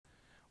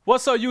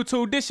What's up,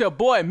 YouTube? This your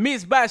boy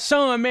Miss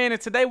Byshun, man,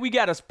 and today we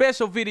got a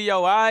special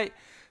video. Alright,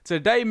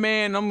 today,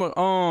 man, I'm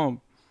gonna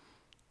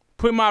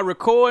put my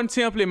recording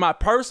template, my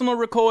personal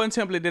recording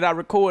template that I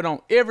record on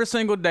every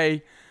single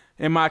day,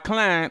 and my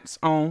clients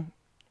on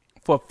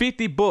for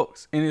 50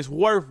 bucks, and it's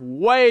worth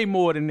way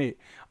more than that.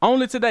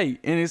 Only today,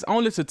 and it's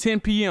only to 10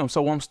 p.m.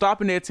 So I'm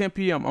stopping at 10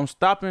 p.m. I'm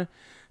stopping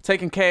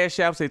taking cash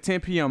apps at 10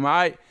 p.m.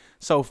 Alright.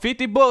 So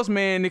 50 bucks,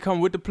 man, they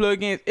come with the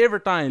plugins,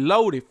 everything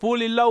loaded,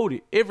 fully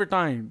loaded,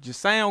 everything. Just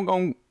sound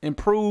gonna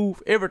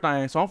improve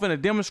everything. So I'm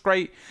finna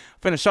demonstrate,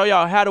 finna show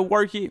y'all how to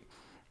work it.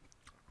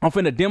 I'm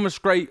finna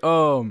demonstrate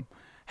how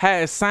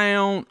it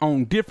sound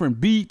on different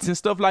beats and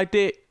stuff like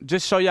that.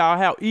 Just show y'all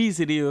how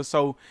easy it is,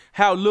 so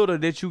how little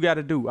that you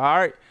gotta do.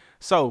 Alright.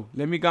 So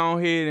let me go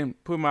ahead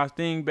and put my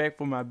thing back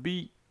for my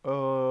beat.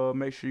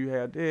 Make sure you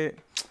have that.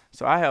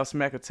 So I have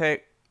Smack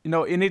Attack. You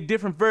know, in a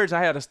different version.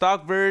 I have the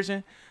stock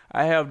version.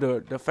 I have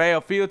the fail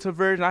filter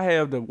version. I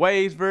have the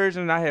waves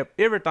version. I have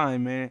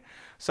everything, man.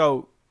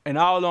 So, and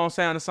all of them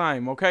sound the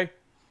same, okay?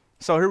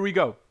 So here we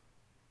go.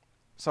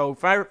 So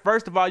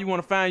first of all, you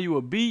want to find you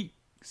a beat.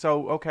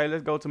 So, okay,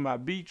 let's go to my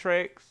beat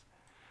tracks.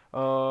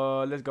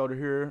 Let's go to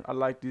here. I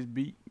like this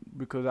beat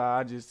because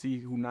I just see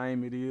who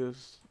name it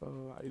is.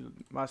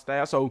 My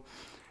style. So,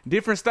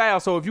 different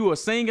style. So if you a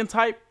singing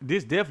type,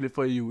 this definitely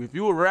for you. If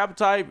you a rap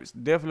type, it's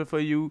definitely for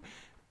you.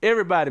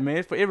 Everybody, man,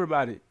 it's for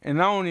everybody.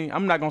 And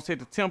I'm not gonna set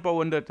the tempo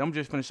or nothing. I'm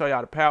just gonna show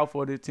y'all the power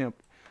for this tempo.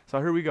 So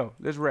here we go.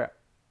 Let's rap.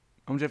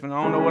 I don't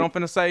know what I'm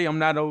finna say. I'm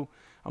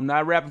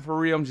not rapping for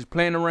real. I'm just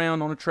playing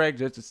around on the track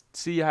just to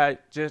see how,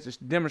 just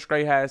to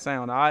demonstrate how it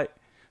sounds. All right.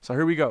 So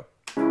here we go.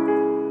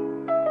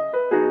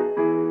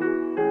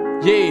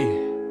 Yeah,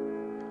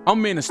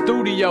 I'm in the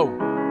studio,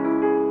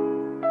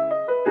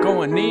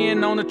 going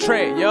in on the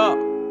track, yup.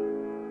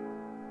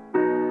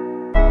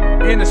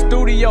 In the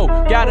studio,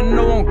 gotta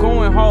know I'm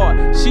going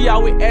hard. She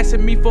always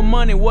asking me for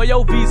money, where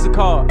your Visa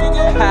card?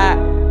 Ha!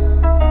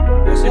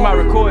 See my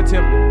record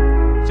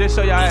template. Just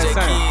show y'all how it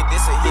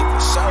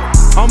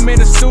sound. I'm in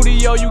the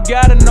studio, you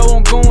gotta know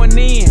I'm going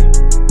in.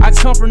 I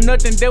come from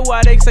nothing, that's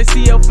why they say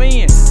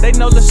CFN. They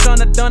know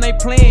LaShawna done they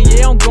playing,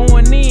 yeah, I'm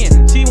going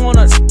in. She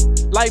wanna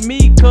like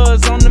me,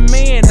 cause I'm the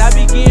man. I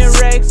be getting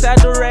racks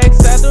after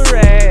racks after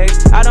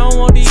racks. I don't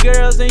want these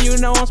girls, and you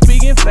know I'm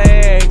speaking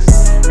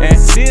facts. And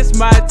this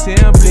my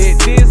template,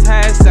 this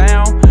how it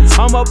sound.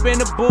 I'm up in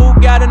the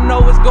booth, gotta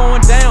know what's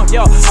going down.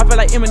 Yo, I feel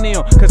like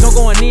Eminem, cause I'm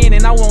going in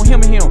and I want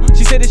him and him.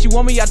 She said that she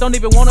want me, I don't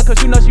even want her,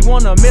 cause you know she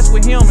wanna mess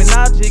with him. And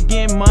I just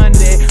get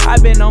Monday. I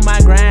been on my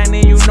grind,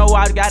 and you know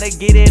I gotta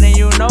get it, and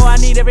you know I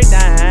need every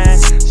dime.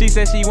 She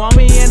said she want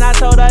me, and I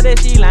told her that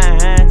she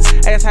lying.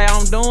 Ask how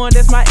I'm doing,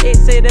 that's my ex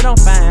said that I'm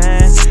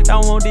fine.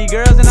 Don't want these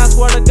girls, and I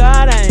swear to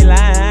God I ain't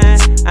lying.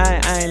 I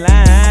ain't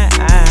lying.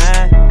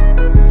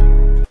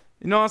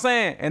 You know what I'm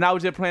saying? And I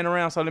was just playing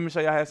around, so let me show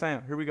y'all how it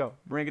sound. Here we go.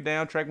 Bring it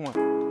down, track 1.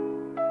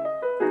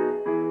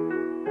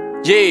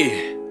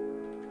 Yeah,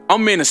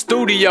 I'm in the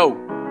studio,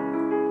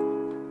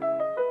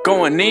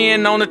 going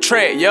in on the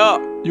track,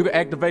 yup. You can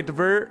activate the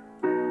verb.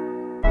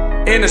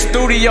 In the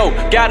studio,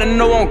 gotta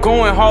know I'm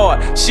going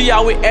hard. She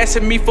always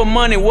asking me for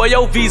money, where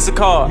your Visa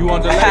card? You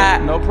on delay?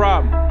 No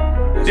problem.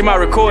 Did my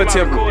record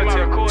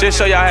template. Just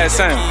show y'all how it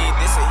sound.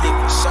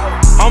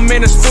 I'm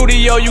in the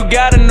studio, you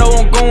gotta know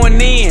I'm going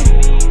in.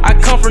 I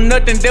come from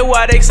nothing, that's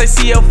why they say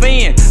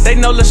CFN. They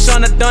know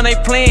LaShawna done they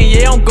playing,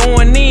 yeah, I'm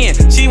going in.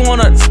 She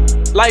wanna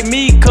like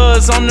me,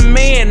 cause I'm the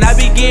man. I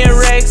be getting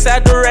racks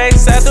after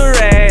racks after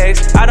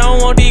racks. I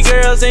don't want these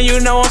girls, and you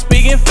know I'm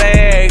speaking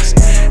facts.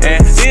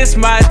 And this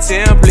my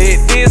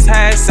template, this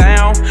how it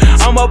sound.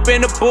 I'm up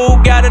in the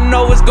booth, gotta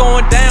know what's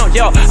going down.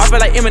 Yo, I feel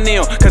like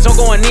Eminem, cause I'm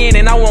going in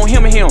and I want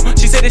him and him.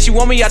 She said that she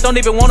want me, I don't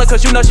even want her,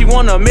 cause you know she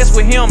wanna mess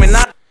with him. And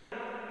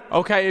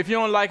okay, if you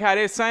don't like how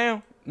that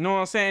sound, you know what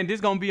I'm saying,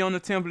 this gonna be on the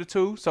template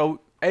too.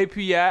 So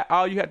API,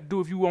 all you have to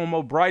do if you want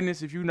more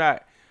brightness, if you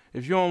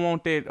don't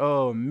want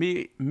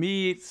that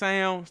mid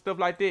sound, stuff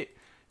like that,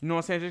 you know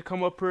what I'm saying, just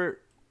come up here,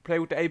 play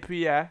with the API,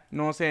 you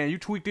know what I'm saying, you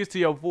tweak this to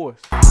your voice.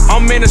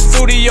 I'm in the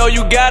studio,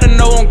 you gotta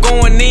know I'm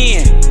going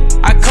in.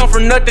 I come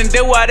from nothing,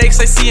 that's why they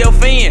say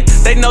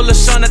CFN. They know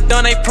LaShawna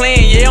done they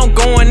playing, yeah, I'm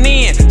going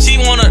in. She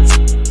wanna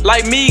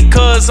like me,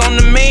 cause I'm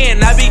the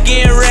man. I be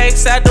getting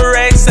racks after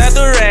racks after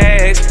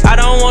racks. I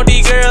don't want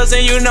these girls,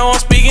 and you know I'm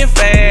speaking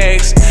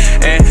facts.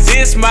 And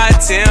this my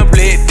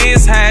template,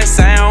 this how it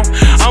sound.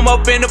 I'm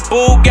up in the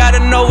booth, gotta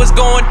know what's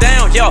going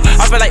down. Yo,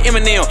 I feel like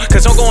Eminem,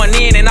 cause I'm going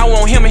in and I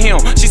want him and him.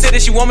 She said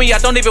that she want me, I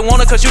don't even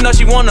want her, cause you know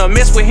she wanna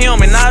mess with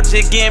him. And I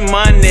just get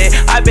money.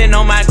 I been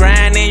on my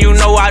grind, and you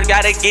know I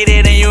gotta get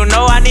it, and you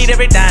know I need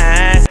every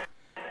dime.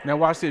 Now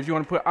watch this. If you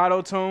wanna put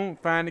auto-tune,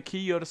 find the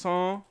key of the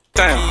song.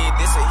 Damn.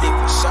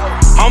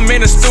 I'm in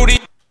the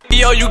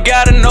studio, you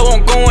gotta know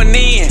I'm going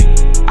in.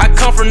 I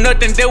come from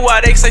nothing, that's why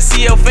they say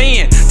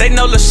CFN. They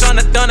know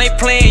LaShawna done they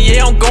playing,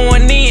 yeah, I'm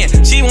going in.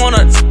 She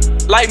wanna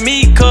like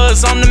me,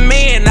 cause I'm the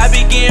man. I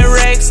be getting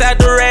racks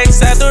after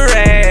racks after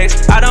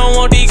racks. I don't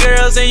want these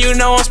girls, and you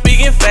know I'm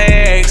speaking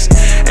facts.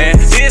 And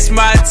this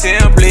my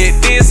template,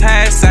 this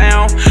how it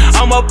sound.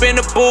 I'm up in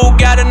the booth,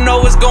 gotta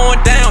know what's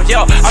going down.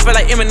 Yo, I feel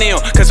like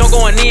Eminem, cause I'm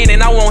going in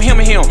and I want him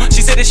and him.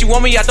 She said that she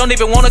want me, I don't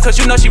even want her, cause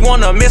you know she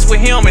wanna mess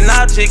with him. And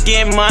I'll just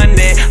get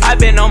money. I've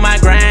been on my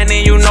grind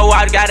and you know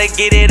I gotta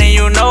get it, and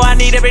you know I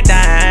need every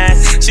dime.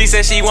 She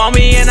said she want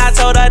me and I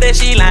told her that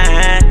she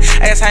lying.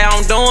 That's how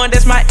I'm doing,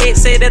 that's my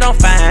ex said that I'm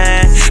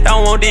fine.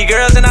 Don't want these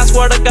girls and I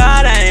swear to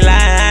God I ain't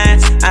lying.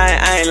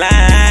 I ain't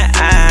lying.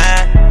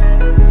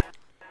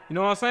 You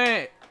know what I'm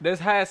saying?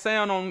 That's how it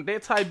sound on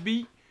that type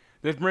beat.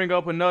 Let's bring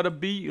up another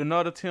beat,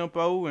 another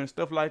tempo and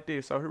stuff like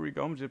this. So here we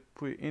go. I'm just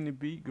put any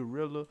beat,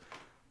 gorilla.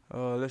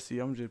 Let's see,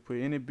 I'm just put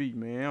any beat,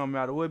 man. It don't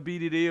matter what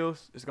beat it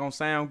is, it's gonna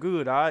sound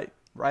good, alright?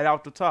 Right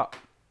off the top.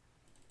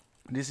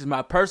 This is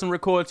my personal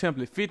record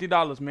template,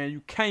 $50, man.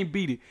 You can't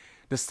beat it.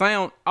 The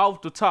sound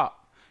off the top.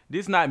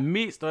 This not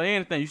mixed or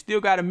anything. You still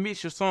gotta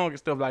mix your song and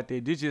stuff like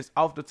that. This just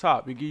off the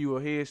top. It give you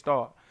a head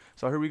start.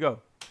 So here we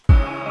go.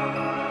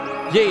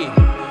 Yeah,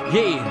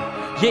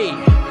 yeah, yeah,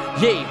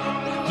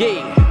 yeah,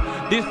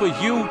 yeah. This for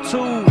you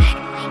too.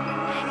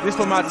 This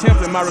for my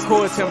template, my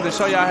record template to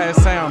show y'all how it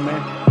sound,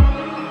 man.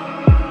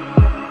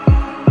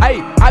 Hey,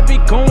 I be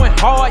going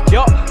hard,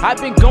 yup. I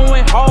been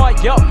going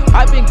hard, yup.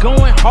 I been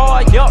going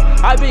hard, yup.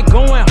 I been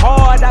going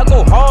hard. I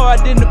go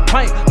hard in the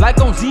paint, like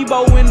on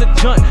Zebo in the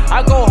joint.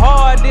 I go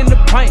hard in the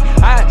paint.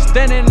 I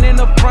standing in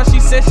the front.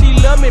 She said she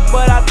love me,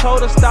 but I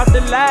told her stop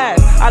the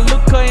lies. I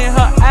look her in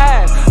her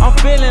eyes. I'm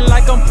feeling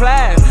like I'm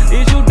plied.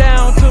 Is you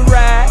down to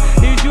ride?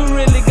 Is you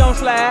really gon'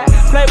 slide?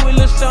 Play with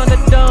Lil Shonda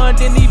Dunn,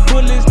 then these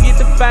bullets get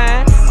to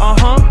fine.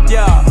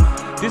 Yeah.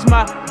 This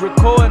my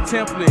record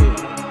template.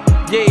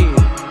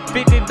 Yeah.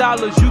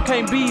 $50, you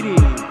can't beat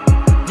it.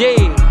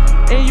 Yeah,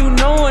 and you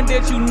knowing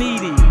that you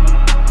need it.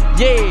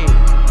 Yeah,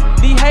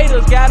 these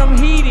haters got them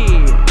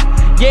heated.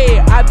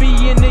 Yeah, I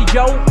be in the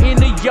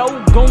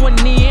yo, going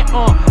in.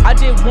 I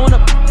just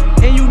wanna,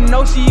 and you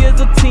know she is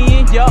a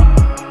 10, yup.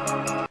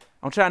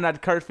 I'm trying not to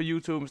curse for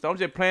YouTube and stuff. I'm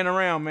just playing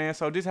around, man.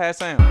 So this how it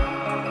sound.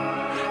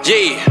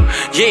 Yeah,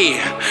 yeah,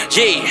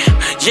 yeah,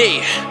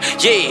 yeah,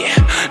 yeah.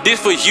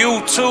 This for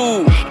you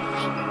too.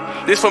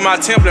 This for my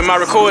template, my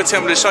record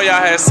template to show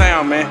y'all how it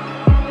sound, man.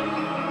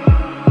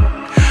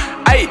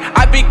 Hey,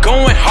 I been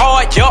going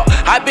hard, yup.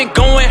 I been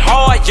going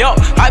hard, yup.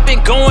 I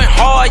been going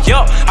hard,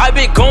 yup. I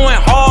been going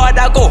hard.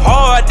 I go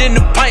hard in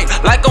the paint,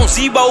 like on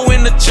Zebo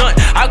in the joint.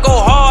 I go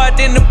hard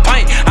in the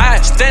paint. I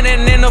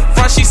standing in the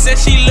front. She said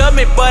she love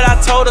me, but I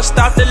told her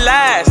stop the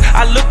lies.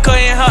 I look her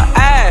in her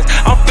eyes.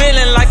 I'm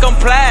feeling like I'm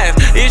plied.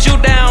 Is you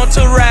down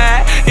to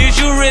ride? Is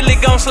you really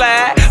gon'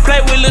 slide?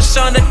 Play with Lil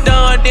Shonda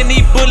Dunn, then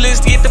these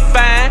bullets get to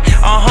fine.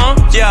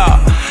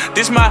 Yeah.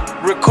 This my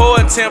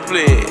record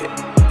template.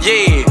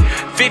 Yeah,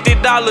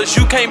 $50,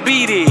 you can't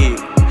beat it.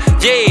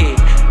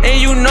 Yeah, and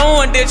you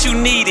knowing that you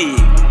need it.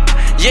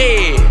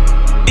 Yeah,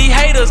 these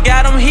haters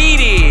got them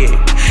heated.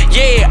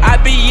 Yeah, I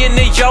be in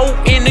the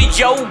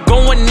yo,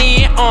 going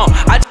in.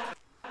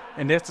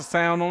 And that's the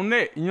sound on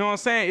that. You know what I'm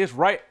saying? It's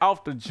right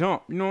off the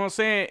jump. You know what I'm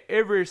saying?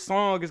 Every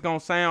song is gonna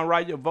sound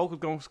right. Your vocals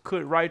gonna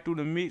cut right through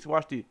the mix.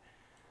 Watch this.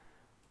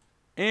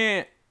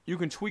 And you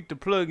can tweak the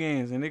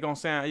plugins and they're gonna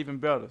sound even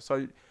better.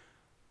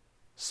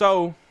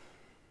 So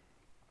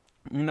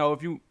you know,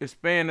 if you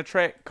expand the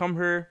track, come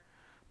here,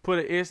 put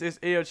an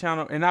SSL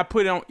channel, and I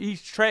put it on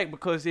each track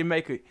because it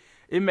make it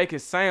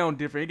sound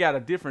different. It got a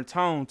different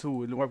tone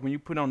to it. Like when you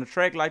put on the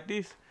track like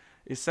this,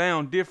 it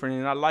sound different,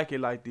 and I like it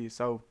like this.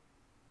 So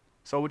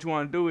what you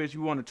want to do is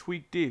you want to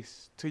tweak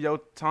this to your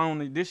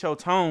tone. This your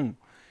tone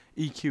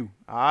EQ.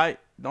 All right,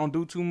 don't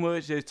do too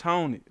much. Just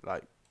tone it,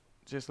 like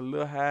just a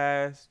little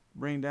highs,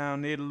 bring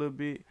down it a little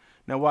bit.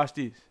 Now watch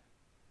this.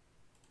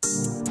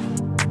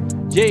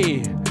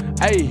 Yeah,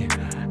 hey.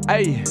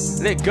 Hey,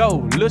 let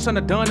go. Lil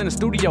Shonda Dunn in the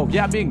studio.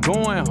 Yeah, I been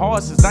going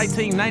hard since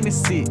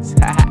 1996.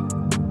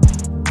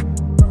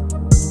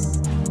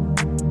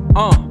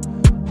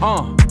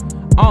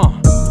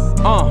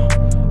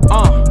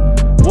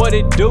 What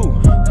it do?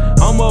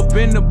 I'm up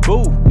in the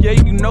booth. Yeah,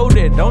 you know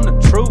that on the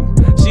truth.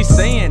 She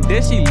saying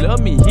that she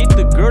love me. Hit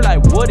the girl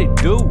like what it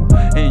do?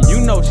 And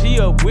you know she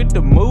up with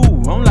the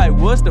move. I'm like,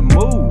 what's the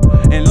move?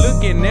 And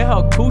looking at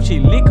her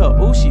coochie, lick her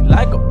ooh, she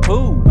like a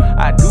poo.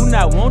 I do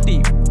not want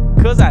these,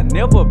 cause I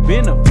never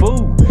been a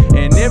fool.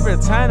 And every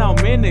time I'm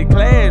in the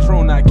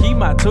classroom, I keep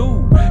my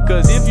tool.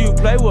 Cause if you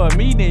play with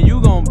me, then you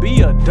gon'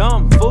 be a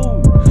dumb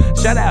fool.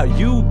 Shout out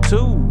you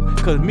too,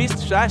 cause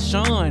Mr.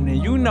 Byshun,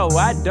 and you know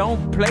I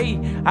don't play.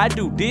 I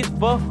do this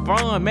for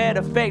fun. Matter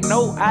of fact,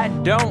 no I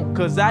don't,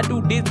 cause I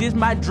do this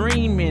my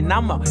dream. And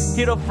I'ma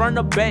hit her from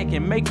the back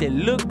and make that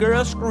little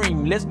girl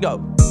scream. Let's go.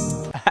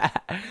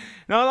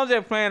 No, I'm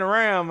just playing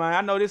around, man.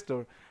 I know this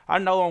story. I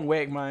know I'm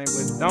whack, man,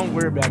 but don't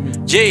worry about me.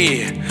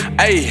 Yeah,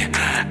 hey,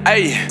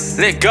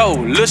 let go.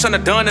 Lil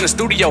Shonda Dunn in the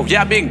studio.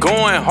 Yeah, I been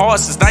going hard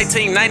since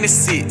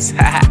 1996.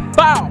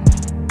 Bow,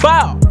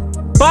 bow,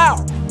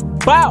 bow,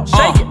 bow,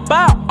 shake it,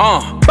 bow,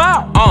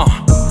 bow,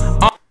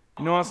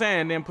 You know what I'm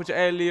saying? Then put your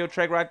ad-lib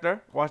track right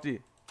there. Watch this.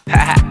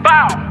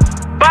 Bow,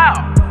 bow,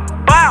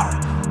 bow,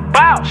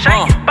 bow,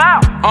 shake it, bow,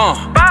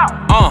 bow,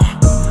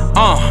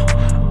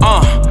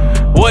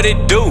 What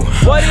it do?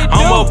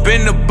 I'm up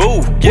in the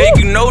booth. Yeah,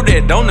 you know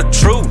that on the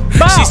truth.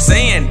 She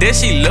saying that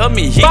she love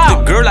me. Hit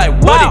the girl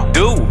like what it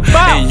do?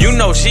 And you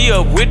know she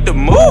up with the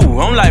move.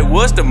 I'm like,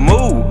 what's the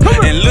move?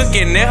 And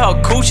looking at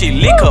her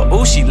coochie, lick her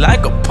ooh, she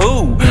like a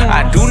poo.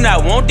 I do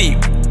not want these,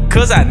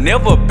 cause I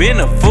never been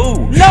a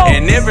fool.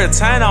 And every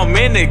time I'm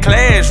in the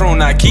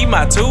classroom, I keep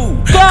my tool.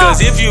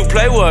 Cause if you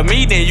play with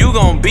me, then you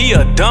gon' be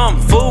a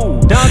dumb fool.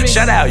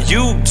 Shout out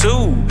you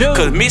too,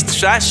 cause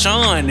Mr.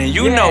 Byshun, and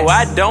you know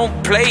I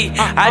don't play.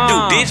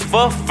 I do this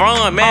for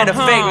fun. Matter of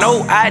fact,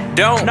 no I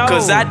don't.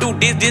 Cause I do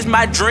this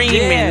my dream.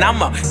 And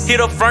I'ma hit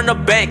her front or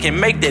back and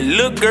make that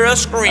little girl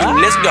scream.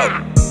 Let's go.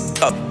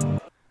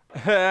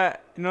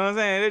 You know what I'm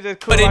saying? They just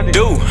cool. What it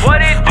do?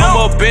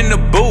 I'm up in the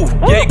booth.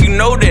 Yeah, you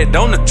know that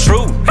on the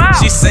truth.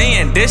 She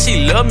saying that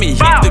she love me.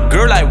 Hit the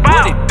girl like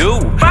what it do?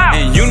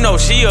 And you know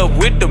she up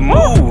with the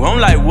move. I'm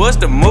like, what's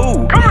the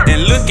move?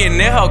 And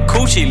looking at her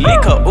coochie,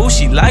 lick her ooh,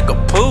 she like a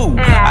poo.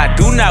 I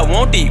do not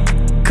want these,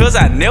 cause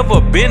I never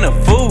been a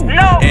fool.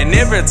 And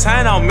every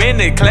time I'm in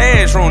the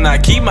classroom, I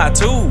keep my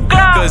tool.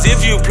 Cause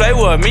if you play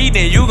with me,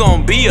 then you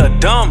gon' be a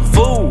dumb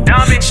fool.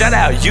 Shout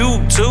out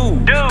you too,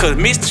 cause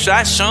Mr.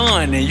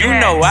 Byshun, and you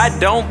know I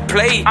don't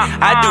play.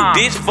 I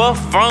do this for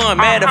fun.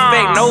 Matter of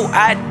fact, no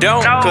I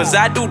don't. Cause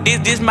I do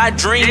this my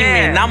dream.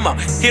 And I'ma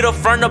hit her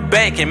front or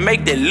back and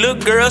make that little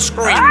girl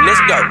scream.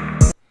 Let's go.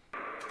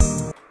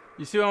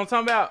 You see what I'm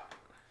talking about?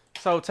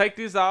 So take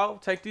this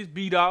off, take this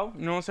beat off.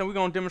 You know what I'm saying? We're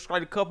gonna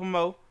demonstrate a couple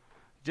more.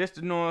 Just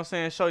to, know what I'm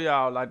saying, show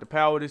y'all like the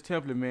power of this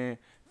template, man.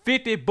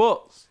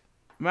 $50.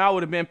 Man, I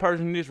would have been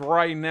purchasing this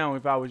right now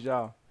if I was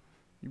y'all.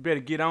 You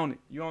better get on it.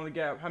 You only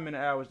got, how many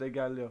hours they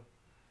got left?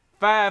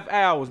 5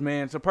 hours,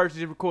 man, to purchase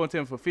this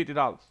recording template for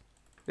 $50.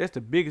 That's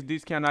the biggest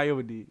discount I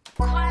ever did.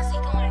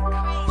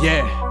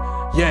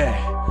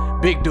 Yeah,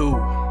 big dude,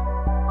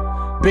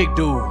 big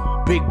bull.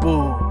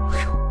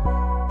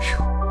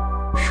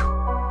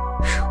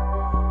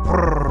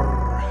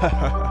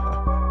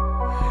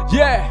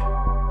 Yeah.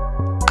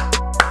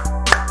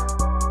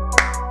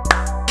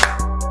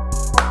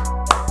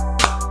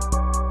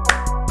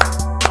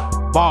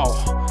 Ball.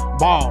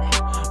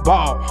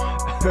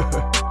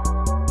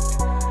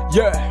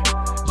 Yeah.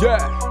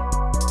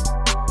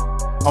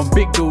 I'm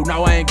big dude,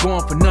 now I ain't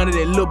going for none of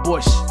that little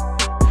boy shit.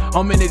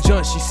 I'm in the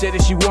junk, she said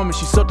that she want me,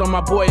 she sucked on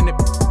my boy in the.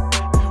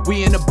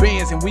 We in the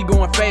bands and we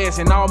going fast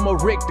and I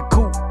almost wrecked the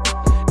coupe.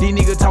 These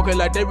niggas talking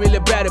like they really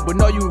bad it, but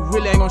no, you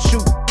really ain't gon'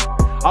 shoot.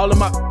 All of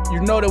my,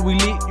 you know that we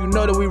lit, you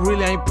know that we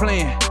really ain't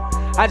playing.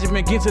 I just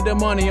been getting to the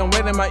money, I'm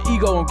raising my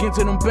ego, I'm getting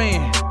to them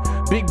bands.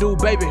 Big dude,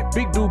 baby,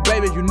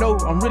 you know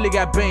I'm really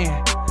got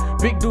banned.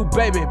 Big dude,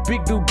 baby,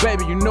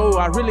 you know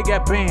I really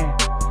got banned.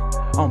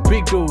 I'm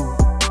big dude,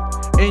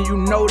 and you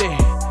know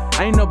that.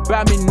 Ain't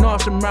about me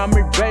nauseous around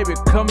me, baby,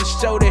 come and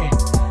show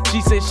that.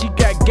 She said she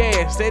got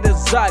gas, they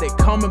exotic,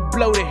 come and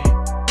blow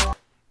that.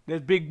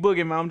 That's Big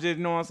Boogie, man. I'm just,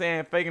 you know what I'm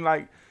saying, faking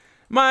like,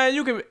 man,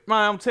 you can,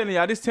 man, I'm telling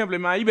y'all, this template,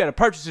 man, you better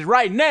purchase it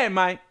right now,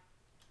 man.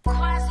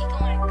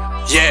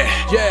 Yeah,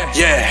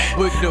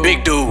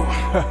 big dude.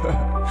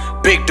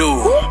 Big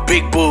dude,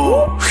 big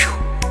bull.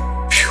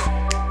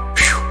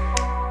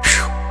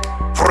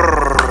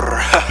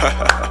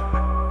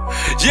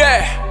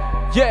 Yeah.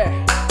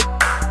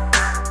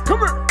 Come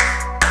here.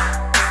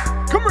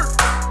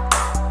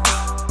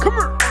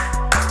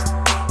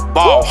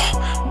 Ball.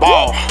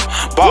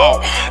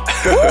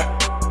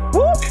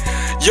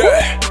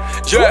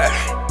 Yeah.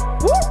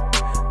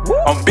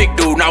 I'm big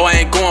dude, now I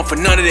ain't going for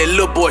none of that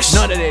little boy shit.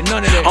 None of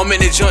that. I'm in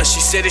the junk, she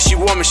said that she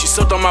want me, she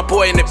sucked on my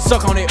boy in the.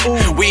 Suck on it,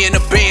 ooh. We in the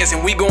bands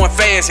and we going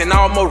fast and I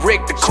almost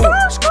wrecked the coupe.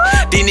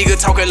 These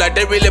niggas talking like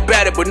they really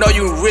bad it, but no,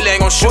 you really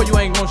ain't gon' shoot. You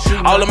ain't gon' shoot.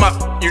 All of my,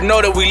 you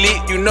know that we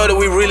lit, you know that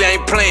we really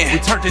ain't playing. We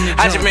turned in the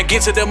I just been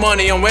getting to the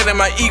money, I'm raising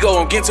my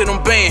ego, I'm getting to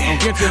them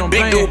bands.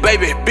 Big dude,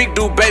 baby,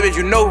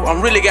 you know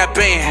I'm really got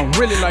banned. I'm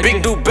really like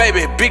big dude,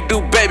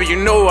 baby, you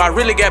know I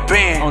really got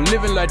banned. I'm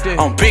living like that.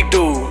 I'm big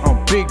dude.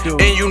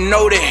 And you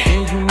know that.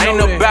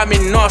 Ain't about me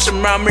nauseous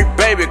around me,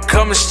 baby,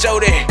 come and show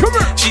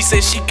that. She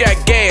said she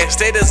got gas,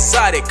 they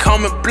decided,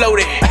 come and blow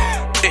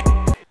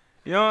that.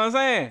 You know what I'm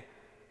saying?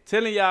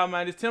 Telling y'all,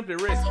 man, this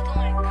template ready.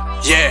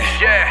 Yeah.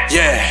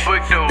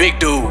 Big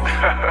dude.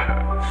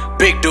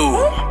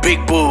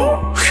 Big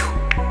bull.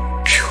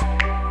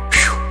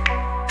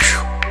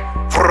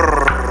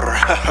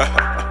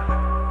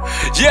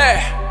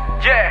 Yeah.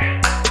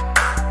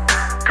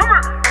 Come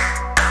here.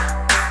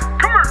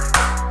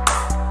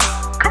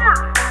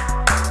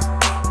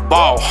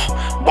 Ball.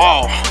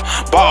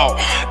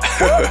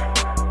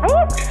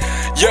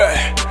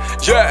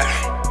 Yeah.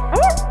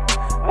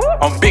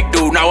 I'm big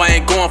dude, now I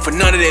ain't going for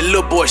none of that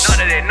little boy shit.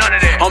 None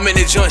of that. I'm in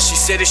the junk, she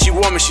said that she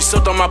want me, she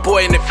sucked on my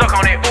boy in the. Suck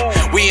on it, ooh.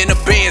 We in the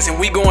bands and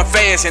we going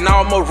fast and I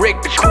almost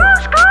wrecked the coupe.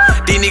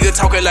 These niggas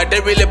talking like they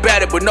really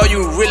bad it, but no,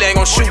 you really ain't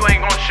gon' shoot.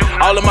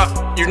 All of my,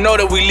 you know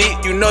that we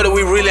lit, you know that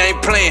we really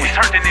ain't playing.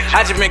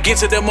 I just been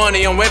getting to the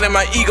money, I'm winning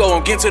my ego,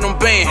 I'm getting to them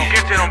bands.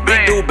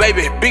 Big dude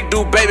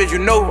baby, you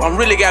know I'm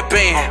really got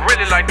band.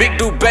 Big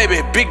dude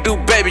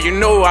baby, you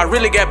know I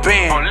really got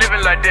band. I'm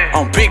living like that.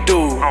 I'm big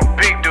dude,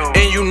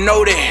 and you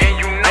know that.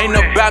 Ain't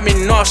about me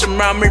nauseous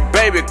around me,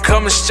 baby,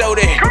 come and show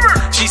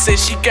that. She said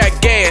she got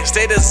gas,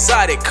 they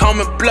decided, come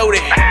and blow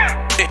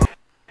that.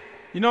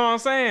 You know what I'm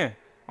saying?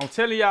 I'm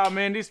telling y'all,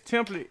 man, this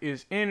template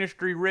is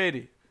industry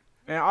ready.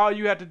 And all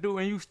you have to do,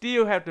 and you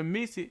still have to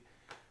mix it.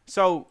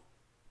 So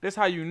that's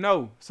how you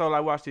know. So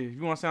like, watch this. If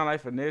you want to sound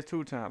like Finesse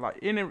 2 Times, like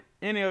any of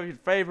your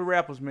favorite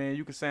rappers, man,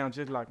 you can sound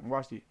just like him.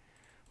 Watch this.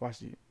 Watch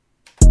this.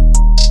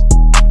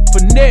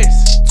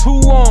 Finesse 2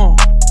 on.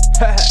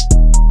 Ha ha.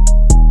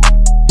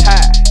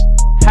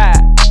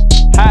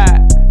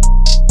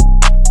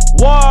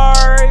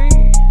 Worry.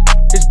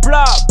 It's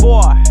Block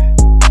Boy.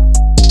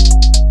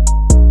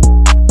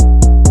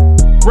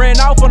 Ran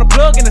off on the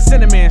plug in the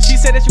cinnamon. She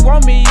said that she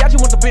want me, I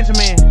just want the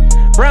Benjamin.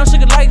 Brown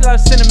sugar like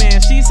cinnamon.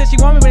 She said she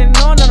want me, but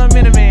no, no,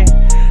 Miniman.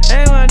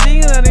 Ain't one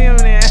thing, no, you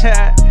know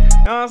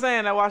what I'm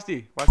saying? Now watch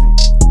this, watch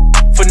this.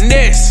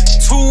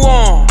 Finesse 2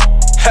 on.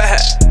 Ha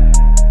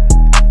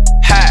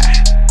ha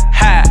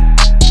ha.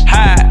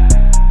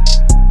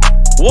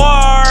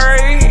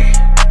 Worry.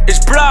 It's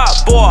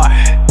Block Boy.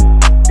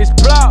 It's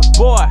Block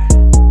Boy.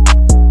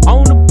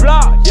 On the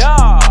block,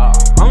 yeah.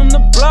 On the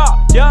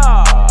block,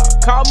 yeah.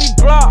 Call me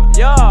Block,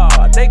 yeah.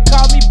 They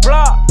call me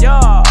Block,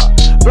 yeah.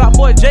 Block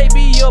Boy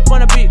JB up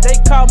on the beat. They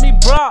call me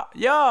Block,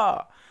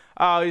 yeah.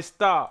 Oh, it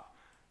stopped,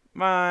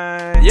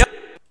 man. Yep.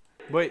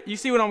 But you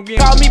see what I'm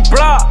getting? Call me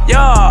Block,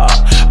 yeah.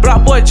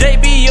 Block Boy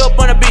JB up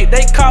on the beat.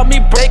 They call me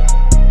Break.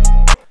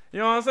 You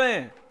know what I'm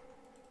saying?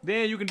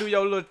 Then you can do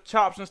your little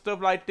chops and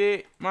stuff like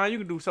that. Man, you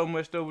can do so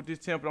much stuff with this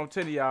template. I'm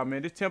telling y'all,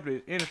 man, this template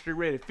is industry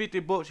ready. 50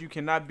 bucks, you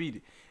cannot beat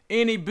it.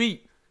 Any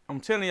beat,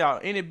 I'm telling y'all,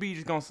 any beat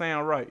is gonna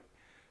sound right.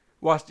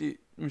 Watch this.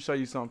 Let me show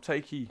you something.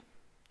 Take key.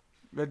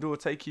 Let's do a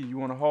take key. You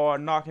want a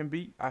hard knocking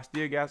beat? I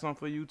still got something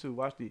for you too.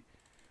 Watch this.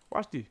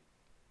 Watch this.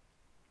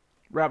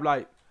 Rap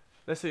like,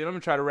 let's see. Let me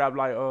try to rap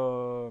like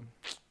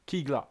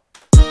Key Glock.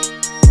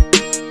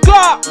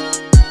 Glock.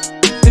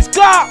 It's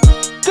Glock.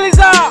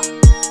 Glizza.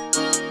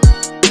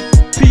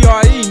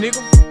 PRE,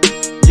 nigga.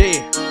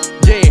 Yeah.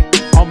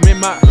 I'm in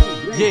my,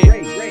 yeah.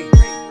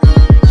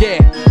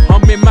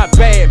 I'm in my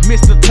bag.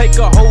 Mr. Take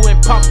a hoe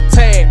and pop a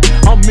tag.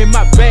 I'm in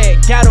my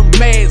bag. Got a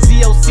mad.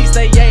 ZOC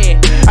stay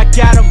ad. I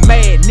got a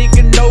mad.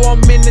 Nigga know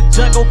I'm in the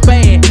jungle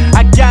fan.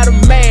 I got a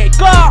mad.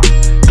 Glock.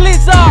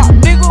 Glizza,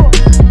 nigga.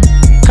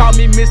 Call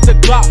me Mr.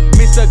 Glock,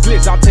 Mr.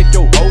 Glitz, I'll take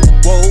your hoe,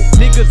 whoa.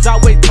 Niggas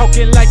always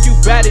talking like you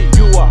bad it,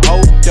 you a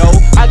hoe, though.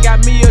 I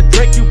got me a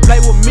Drake, you play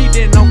with me,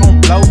 then I'm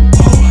gon' blow.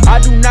 I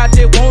do not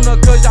just want her,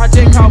 cause y'all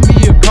just call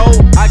me a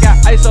cold. I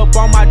got ice up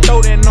on my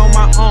throat and on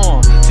my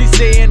arm. She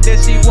saying that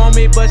she want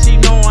me, but she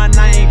know I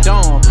ain't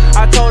dumb.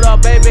 I told her,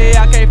 baby,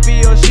 I can't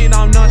feel shit,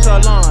 I'm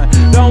nonchalant.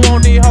 Don't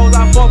want these hoes,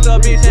 I fucked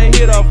a bitch and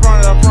hit her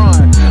front of the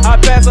front. I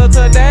pass her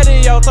to daddy,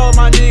 yo, told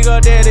my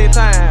nigga daddy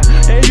time.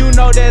 And you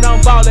know that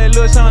I'm ballin',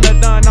 Lil' Shonda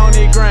done on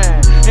the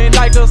grind. Ain't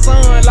like the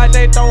sun, like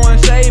they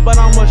throwing shade, but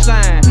I'ma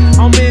shine.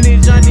 I'm in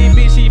this junkie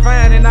bitch, she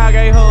fine, and I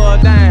gave her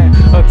a dime.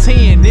 A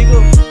 10,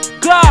 nigga.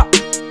 Glock,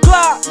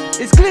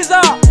 it's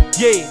Glizza.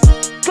 Yeah.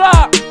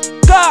 Glock.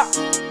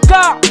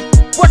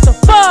 What the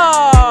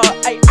fuck?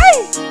 Ay.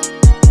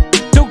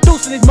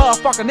 Deuce in this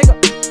motherfucker, nigga.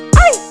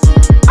 Ay.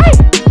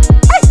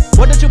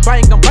 What did you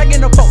bang? I'm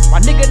banging the boat. My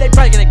nigga, they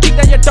banging and kick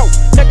down your door.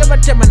 Nigga, my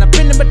gem and I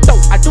been in my dope.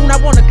 I do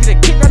not wanna get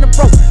kicked on the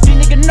road. These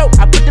niggas know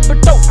I put the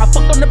dope. I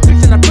fucked on the bitch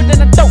and I put in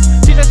the dope.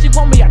 She said she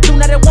want me, I do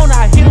not want her.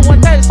 I hit her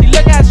one time, she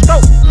look at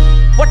stroke.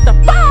 What the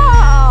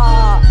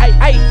fuck?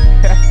 Ay.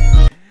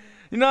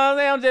 You know what I'm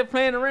saying? I'm just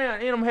playing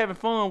around and I'm having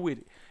fun with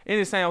it. And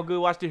it sound good.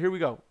 Watch this. Here we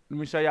go. Let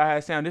me show y'all how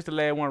it sound. This the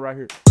last one right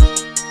here.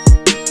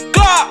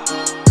 Glock.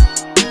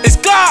 It's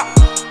Glock.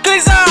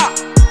 Glizza.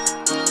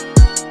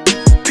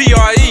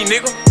 PRE,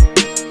 nigga.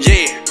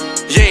 Yeah.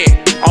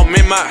 I'm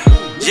in my,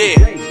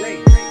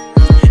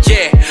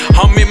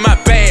 I'm in my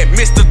bag.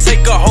 Mr.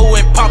 Take a hoe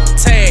and pop a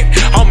tag.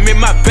 I'm in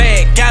my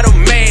bag. Got a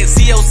mad.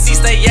 ZOC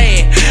stay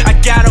ad. I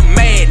got a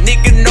mad.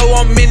 Nigga know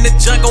I'm in the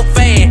jungle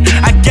fan.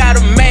 I got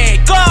a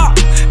mad. Glock.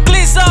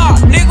 Glizza,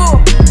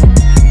 nigga.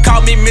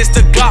 Call me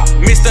Mr. Glock,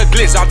 Mr.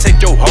 Glitz, I'll take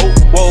your hoe,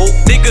 whoa.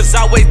 Niggas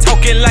always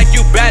talking like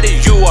you bad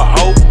it, you a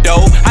hoe,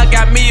 though. I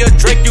got me a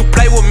Drake, you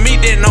play with me,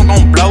 then I'm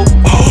gon' blow.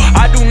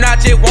 I do not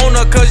just want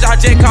her, cause y'all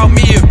just call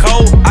me a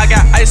cold. I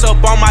got ice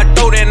up on my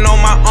throat and on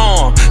my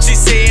arm. She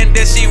saying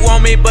that she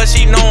want me, but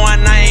she know I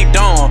ain't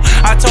dumb.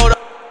 I told her,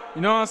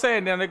 you know what I'm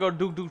saying? Then they go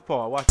Deuce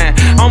part. Watch that.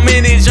 I'm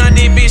in this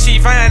junkie bitch, she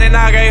fine, and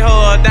I gave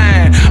her a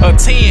dime. A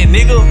 10,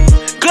 nigga.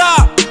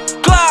 Glock,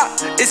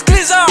 it's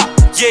Glizza,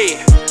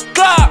 yeah.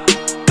 Glock.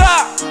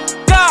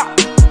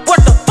 What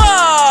the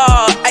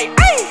fuck? Ay.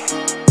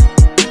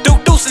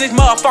 Deuce in this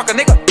motherfucker,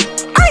 nigga.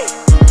 Ay.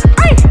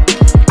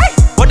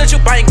 What did you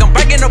bang? I'm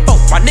banging the boat.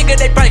 My nigga,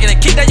 they banging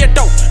and kick down your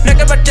door.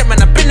 Nigga, but them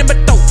and I been in my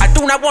dope. I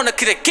do not wanna,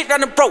 cause I get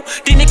down the broke.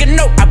 These niggas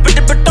know, I put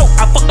the dope.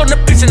 I fucked on the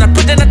bitch and I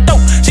put in the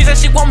dope. She said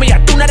she want me,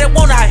 I do not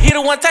want her. I hit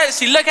her one time,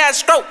 she look at a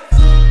stroke.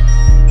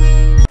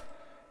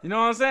 You know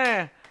what I'm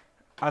saying?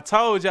 I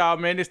told y'all,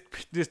 man, this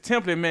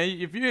template, man,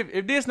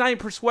 if this ain't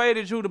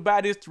persuaded you to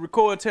buy this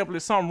record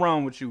template, something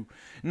wrong with you.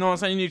 You know what I'm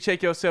saying? You need to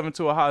check yourself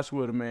into a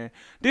hospital, man.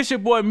 This your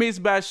boy, Miss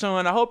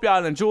Byshun. I hope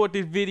y'all enjoyed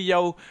this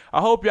video.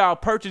 I hope y'all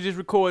purchase this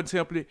recording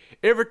template.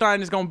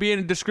 Everything is going to be in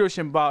the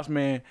description box,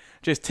 man.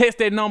 Just text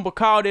that number,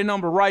 call that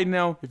number right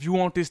now if you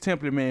want this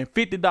template, man.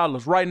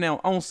 $50 right now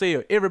on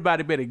sale.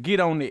 Everybody better get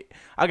on it.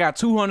 I got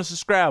 200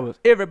 subscribers.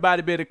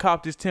 Everybody better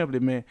cop this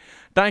template, man.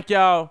 Thank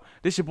y'all.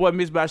 This your boy,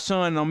 Miss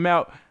Byshun, and I'm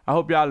out. I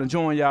hope y'all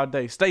enjoying y'all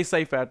day. Stay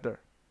safe out there.